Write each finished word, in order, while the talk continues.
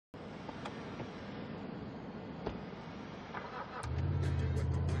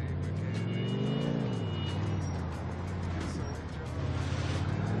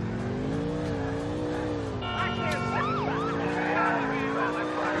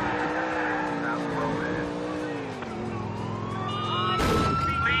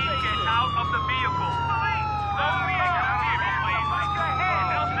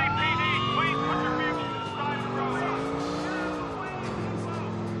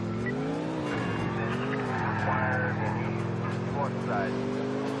outside.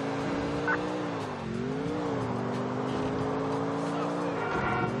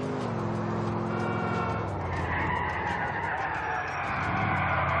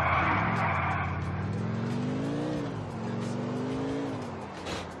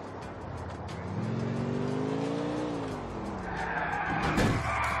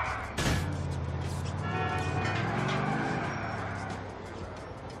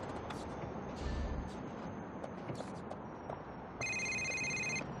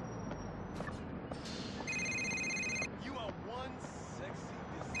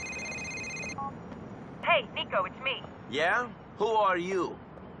 Hey, Nico, it's me. Yeah? Who are you?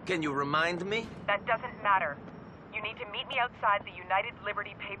 Can you remind me? That doesn't matter. You need to meet me outside the United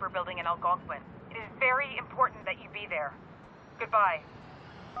Liberty Paper Building in Algonquin. It is very important that you be there. Goodbye.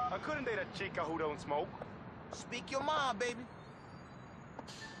 I couldn't date a chica who don't smoke. Speak your mind, baby.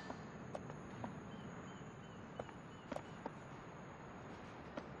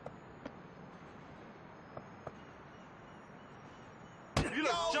 You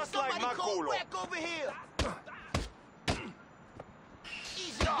look just like my culo. Wreck over here.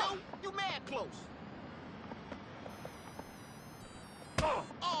 Easy, yo. You mad close.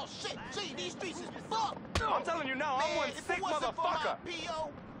 Oh, shit. See, these streets is fucked. I'm telling you now, I'm one sick motherfucker.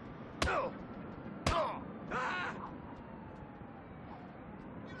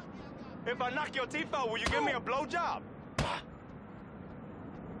 If I knock your teeth out, will you give me a blowjob?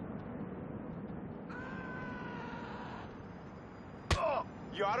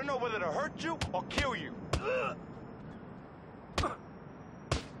 Yo, I don't know whether to hurt you or kill you. What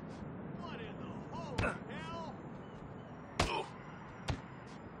in the holy hell?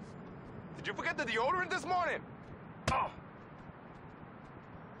 Did you forget the deodorant this morning?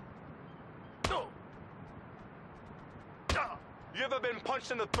 You ever been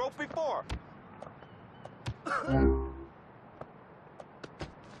punched in the throat before?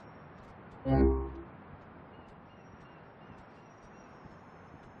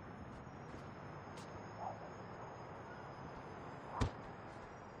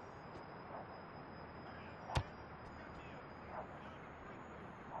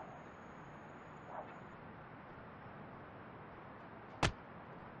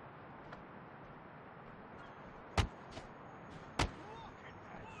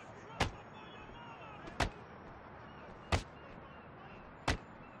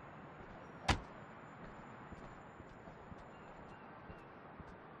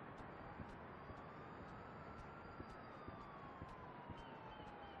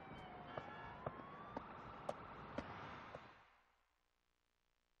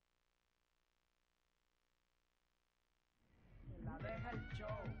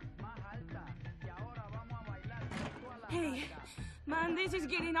 Hey, man, this is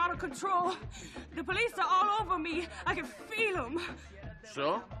getting out of control. The police are all over me. I can feel them.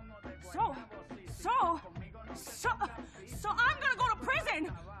 So? So I'm gonna go to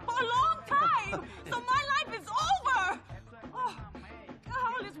prison for a long time. So my life is over. Oh,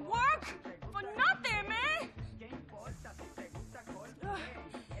 all this work for nothing, man.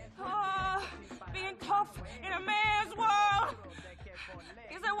 Being tough in a man's world.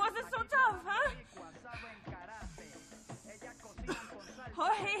 Guess I wasn't so tough, huh?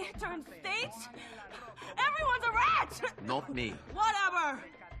 Jorge turned state? Everyone's a rat! Not me. Whatever.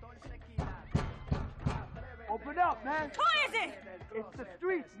 Open up, man. Who is it? It's the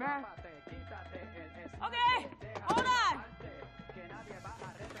streets, man. Okay, hold on.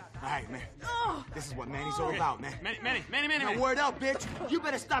 All right, man. Oh. This is what Manny's all about, man. Manny. Now, word up, bitch. You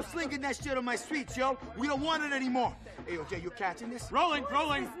better stop slinging that shit on my streets, yo. We don't want it anymore. Hey, OJ, you catching this? Rolling.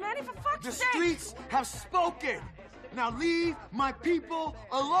 This Manny, for fuck's The sake. streets have spoken. Now leave my people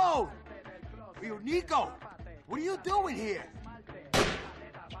alone. Yo, Nico, what are you doing here?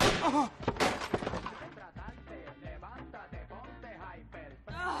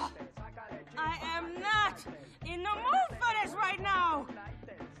 I am not in the mood for this right now.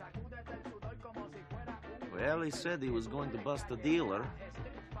 Well, he said he was going to bust a dealer.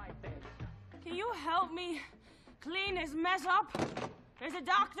 Can you help me clean this mess up? There's a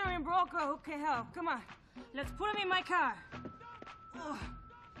doctor in Broker who can help. Come on, let's put him in my car. Ugh.